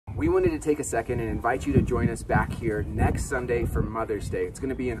we wanted to take a second and invite you to join us back here next Sunday for Mother's Day. It's going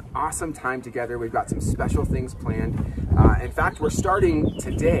to be an awesome time together. We've got some special things planned. In fact, we're starting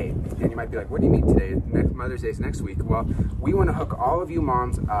today, and you might be like, what do you mean today? Mother's Day is next week. Well, we want to hook all of you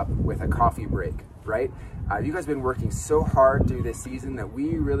moms up with a coffee break, right? You guys have been working so hard through this season that we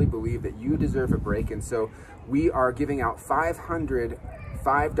really believe that you deserve a break, and so we are giving out 500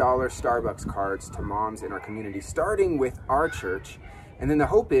 $5 Starbucks cards to moms in our community, starting with our church. And then the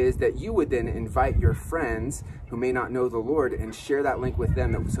hope is that you would then invite your friends who may not know the Lord and share that link with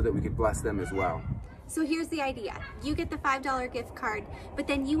them so that we could bless them as well. So here's the idea. You get the $5 gift card, but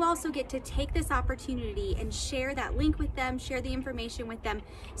then you also get to take this opportunity and share that link with them, share the information with them,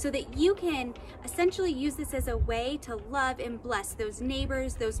 so that you can essentially use this as a way to love and bless those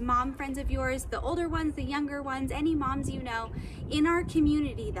neighbors, those mom friends of yours, the older ones, the younger ones, any moms you know in our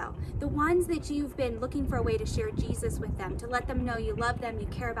community though, the ones that you've been looking for a way to share Jesus with them, to let them know you love them, you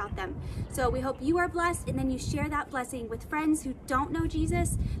care about them. So we hope you are blessed, and then you share that blessing with friends who don't know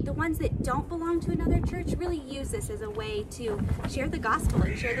Jesus, the ones that don't belong to another church. Really use this as a way to share the gospel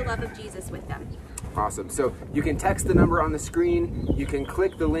and share the love of Jesus with them. Awesome. So you can text the number on the screen, you can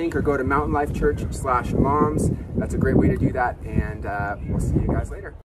click the link or go to mountainlifechurch.com/moms. That's a great way to do that, and we'll see you guys later.